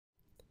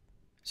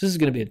So this is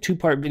going to be a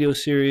two-part video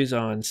series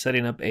on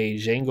setting up a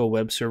Django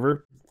web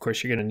server. Of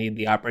course, you're going to need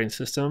the operating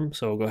system,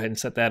 so go ahead and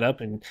set that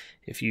up. And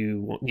if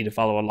you need to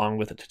follow along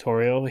with the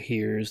tutorial,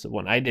 here's the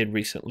one I did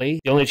recently.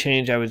 The only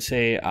change I would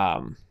say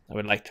I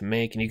would like to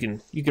make,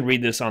 and you can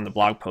read this on the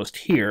blog post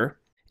here,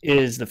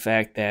 is the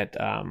fact that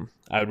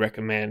I would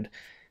recommend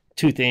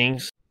two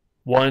things.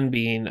 One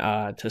being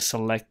to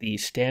select the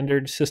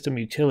standard system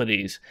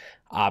utilities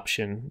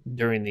option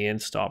during the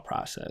install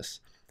process.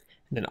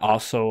 And then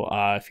also,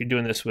 if you're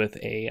doing this with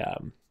a,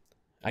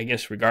 I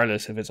guess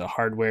regardless if it's a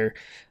hardware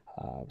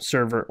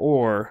server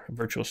or a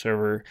virtual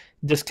server,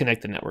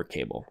 disconnect the network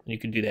cable. You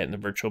can do that in the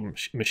virtual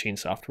machine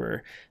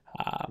software,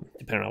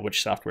 depending on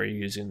which software you're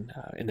using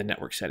in the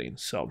network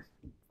settings. So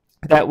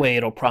that way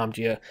it'll prompt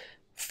you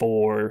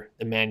for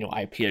the manual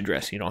IP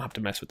address. You don't have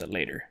to mess with it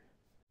later.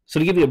 So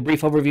to give you a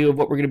brief overview of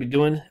what we're going to be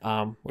doing,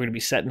 we're going to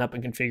be setting up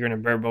and configuring a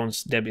bare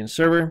bones Debian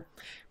server.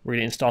 We're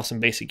going to install some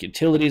basic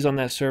utilities on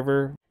that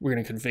server. We're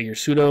going to configure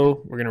sudo.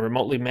 We're going to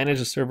remotely manage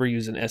the server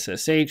using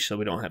SSH so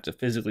we don't have to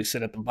physically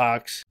sit at the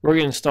box. We're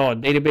going to install a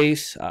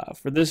database.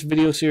 For this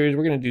video series,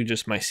 we're going to do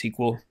just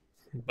MySQL,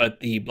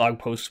 but the blog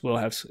post will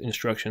have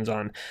instructions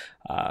on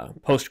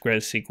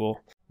PostgreSQL.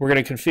 We're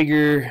going to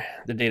configure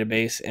the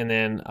database and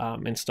then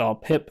install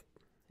pip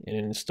and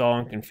install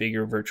and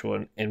configure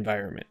virtual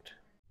environment.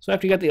 So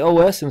after you got the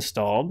OS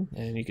installed,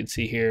 and you can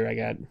see here I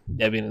got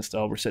Debian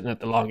installed, we're sitting at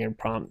the login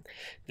prompt.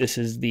 This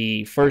is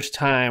the first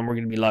time we're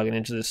going to be logging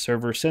into this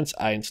server since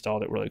I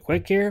installed it really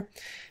quick here.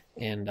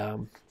 And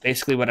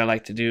basically what I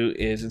like to do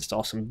is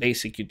install some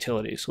basic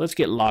utilities. So let's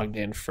get logged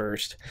in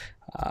first.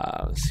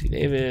 Let's see,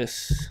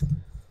 Davis.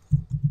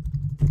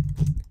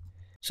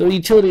 So the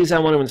utilities I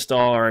want to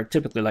install, or I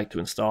typically like to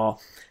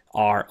install,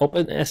 are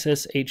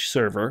OpenSSH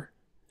Server,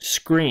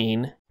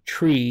 Screen,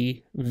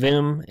 Tree,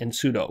 Vim, and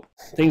sudo.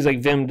 Things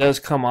like Vim does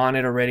come on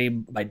it already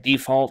by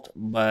default,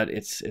 but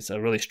it's a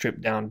really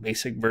stripped down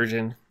basic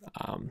version.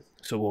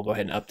 So we'll go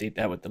ahead and update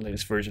that with the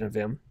latest version of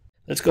Vim.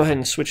 Let's go ahead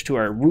and switch to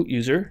our root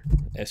user,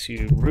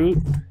 su root.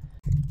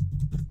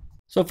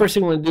 So first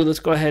thing we're going to do, let's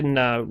go ahead and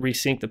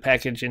resync the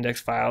package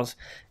index files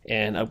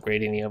and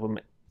upgrade any of them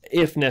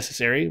if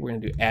necessary. We're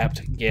going to do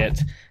apt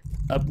get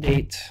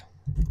update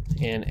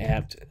and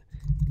apt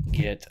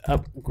get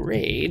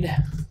upgrade.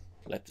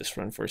 Let this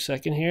run for a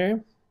second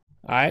here.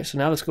 All right, so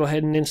now let's go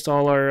ahead and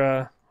install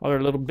our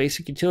little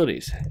basic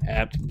utilities.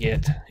 Apt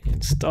get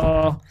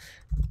install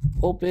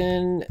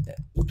open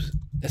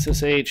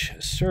SSH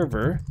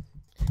server,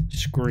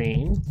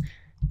 screen,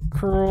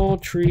 curl,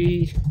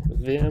 tree,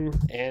 vim,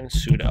 and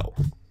sudo.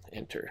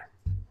 Enter.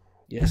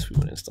 Yes, we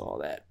want to install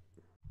that.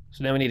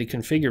 So now we need to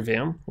configure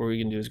Vim. What we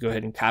can do is go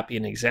ahead and copy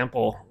an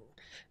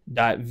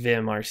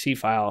example.vimrc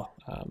file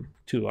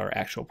to our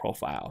actual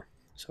profile.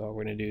 So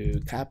we're going to do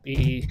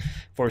copy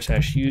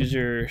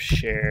 /user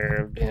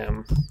share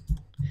vim,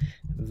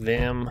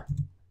 and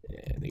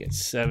we get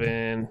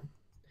 7.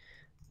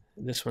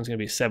 This one's going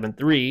to be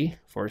 7.3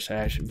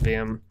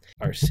 /vim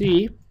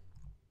rc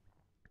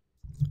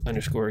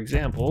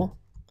 _example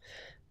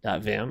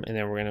 .vim, and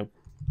then we're going to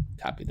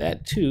copy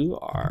that to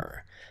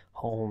our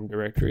home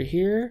directory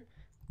here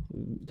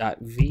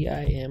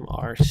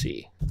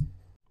 .vimrc.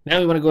 Now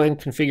we want to go ahead and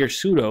configure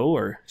sudo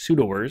or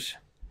sudoers.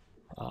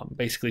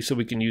 Basically so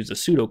we can use the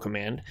sudo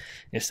command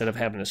instead of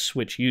having to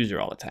switch user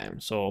all the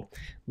time. So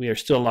we are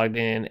still logged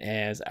in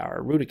as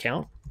our root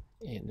account,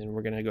 and then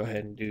we're going to go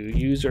ahead and do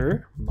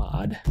user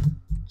mod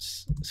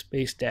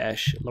space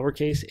dash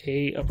lowercase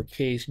a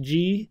uppercase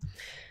g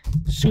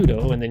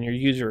sudo, and then your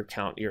user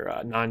account, your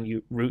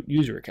non-root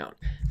user account,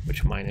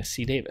 which mine is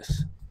C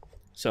Davis.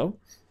 So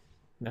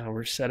now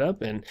we're set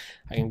up, and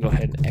I can go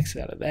ahead and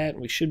exit out of that.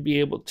 We should be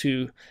able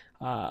to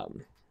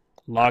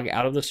log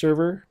out of the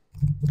server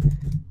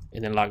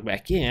and then log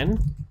back in,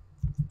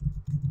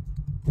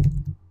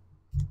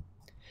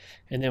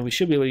 and then we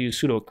should be able to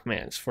use sudo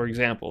commands. For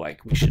example,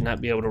 like we should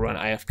not be able to run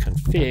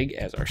ifconfig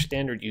as our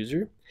standard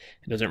user.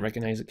 It doesn't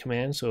recognize the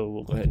command, so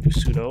we'll go ahead and do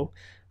sudo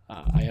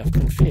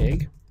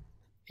ifconfig,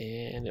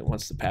 and it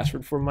wants the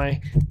password for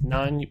my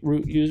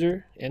non-root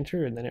user.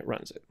 Enter, and then it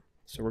runs it.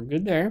 So we're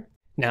good there.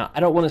 Now I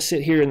don't want to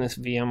sit here in this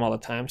VM all the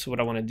time, so what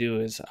I want to do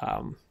is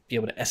be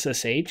able to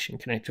SSH and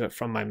connect to it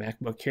from my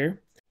MacBook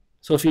here.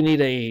 So if you need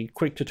a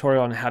quick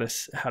tutorial on how to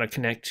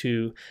connect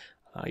to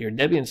your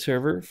Debian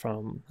server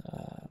from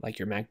like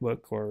your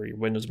MacBook or your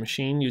Windows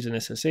machine using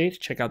SSH,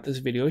 check out this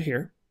video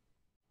here.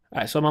 All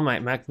right, so I'm on my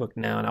MacBook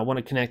now, and I want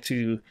to connect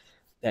to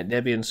that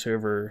Debian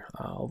server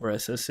over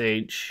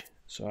SSH,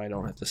 so I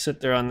don't have to sit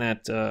there on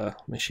that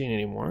machine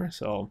anymore.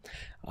 So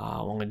what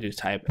I'm going to do is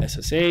type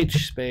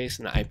SSH space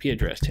and the IP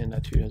address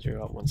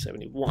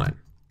 10.2.0.171.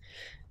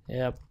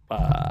 Yep.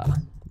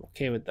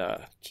 Okay with the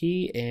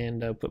key,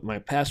 and put my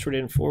password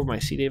in for my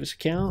C Davis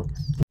account.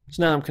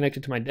 So now I'm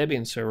connected to my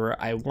Debian server.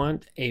 I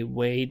want a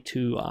way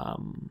to,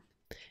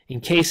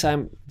 in case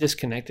I'm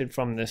disconnected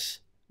from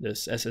this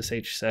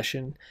SSH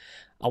session,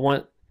 I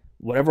want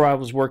whatever I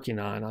was working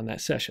on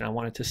that session, I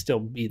want it to still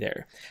be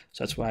there.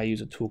 So that's why I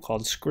use a tool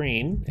called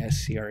Screen,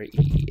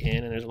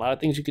 S-C-R-E-E-N, and there's a lot of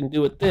things you can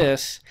do with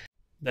this.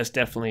 that's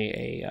definitely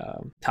a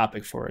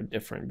topic for a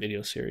different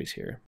video series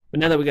here. But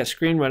now that we got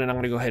screen running, I'm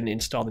going to go ahead and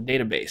install the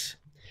database.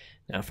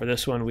 Now for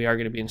this one, we are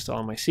going to be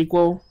installing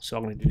MySQL, so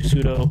I'm going to do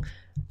sudo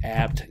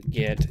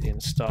apt-get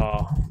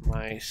install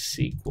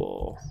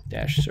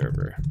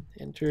MySQL-server.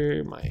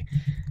 Enter my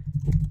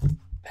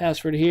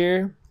password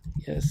here.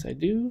 Yes, I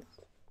do.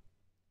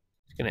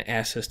 It's going to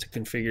ask us to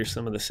configure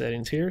some of the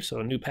settings here. So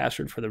a new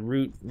password for the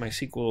root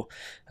MySQL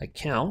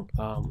account.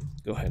 Go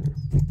ahead and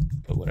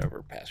put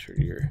whatever password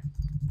you're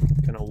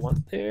going to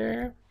want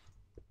there.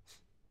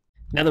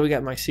 Now that we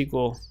got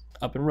MySQL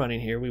up and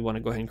running here, we want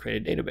to go ahead and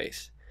create a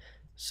database.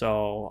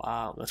 So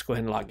let's go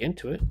ahead and log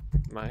into it.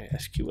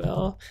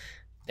 MySQL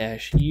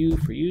 -u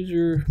for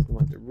user, we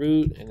want the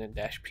root, and then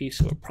 -p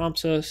so it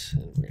prompts us,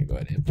 and we're going to go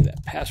ahead and enter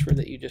that password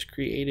that you just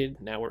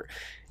created. Now we're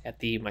at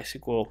the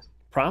MySQL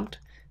prompt,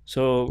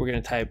 so we're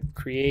going to type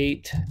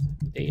create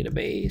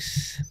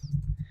database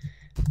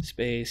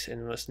space,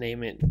 and let's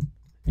name it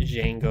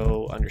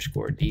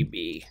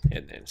Django_DB,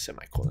 and then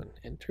semicolon,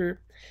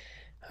 enter.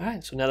 All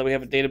right, so now that we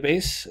have a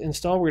database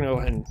installed, we're going to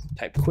go ahead and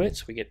type quit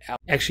so we get out.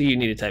 Actually, you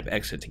need to type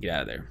exit to get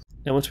out of there.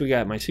 Now, once we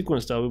got MySQL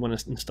installed, we want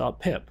to install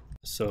pip.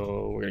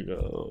 So we're going to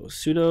go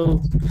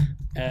sudo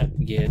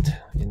apt-get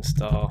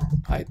install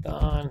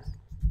python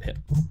pip.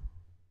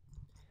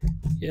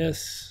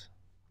 Yes.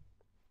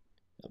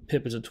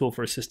 Pip is a tool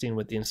for assisting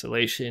with the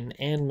installation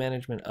and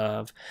management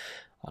of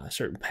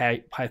certain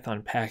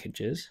Python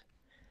packages.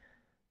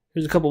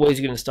 There's a couple ways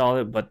you can install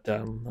it, but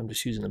I'm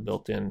just using the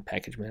built-in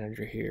package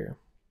manager here.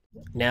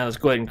 Now let's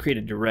go ahead and create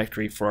a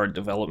directory for our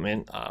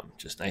development.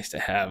 Just nice to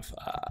have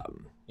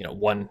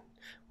one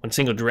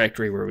single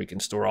directory where we can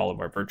store all of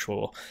our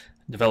virtual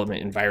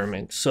development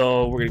environment.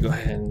 So we're going to go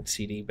ahead and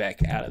cd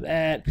back out of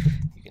that.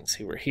 You can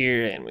see we're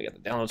here, and we got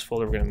the downloads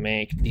folder we're going to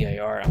make,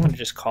 dir. I'm going to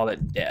just call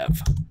it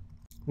dev.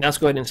 Now let's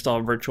go ahead and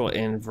install virtual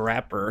env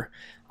wrapper.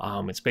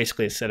 It's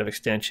basically a set of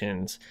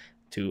extensions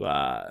to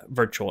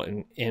virtual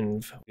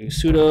env.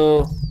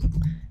 Sudo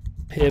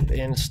pip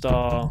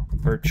install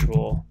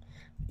virtual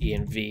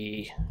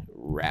env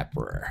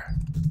wrapper.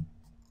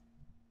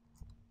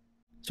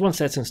 So once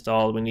that's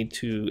installed, we need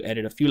to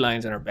edit a few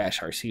lines in our bash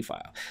rc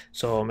file.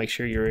 So make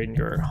sure you're in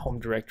your home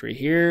directory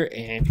here,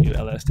 and if you do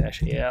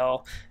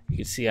ls-al, you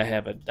can see I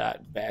have a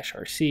 .bash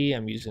rc.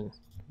 I'm using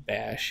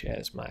bash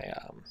as my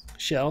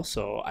shell,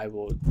 so I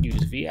will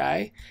use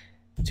vi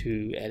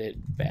to edit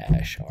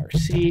bash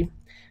rc.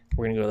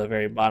 We're going to go to the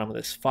very bottom of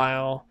this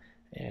file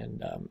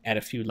and add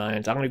a few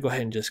lines. I'm going to go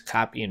ahead and just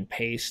copy and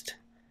paste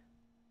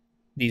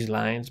these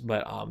lines,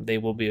 but they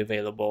will be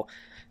available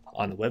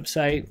on the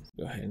website.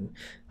 Go ahead and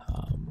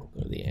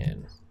go to the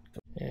end,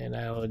 and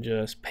I will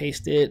just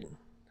paste it,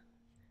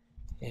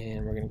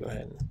 and we're going to go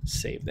ahead and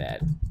save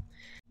that.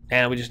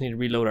 Now we just need to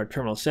reload our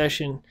terminal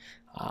session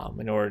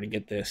in order to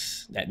get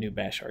that new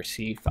bash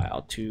rc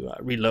file to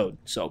reload.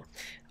 So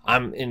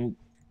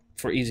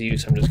for easy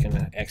use, I'm just going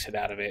to exit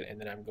out of it,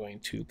 and then I'm going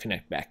to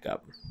connect back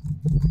up.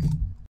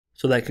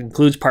 So that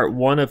concludes part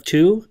 1 of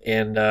 2,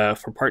 and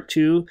for part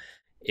 2,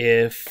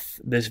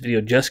 if this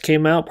video just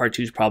came out, part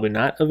 2 is probably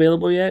not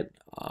available yet.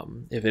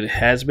 If it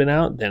has been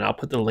out, then I'll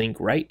put the link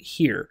right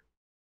here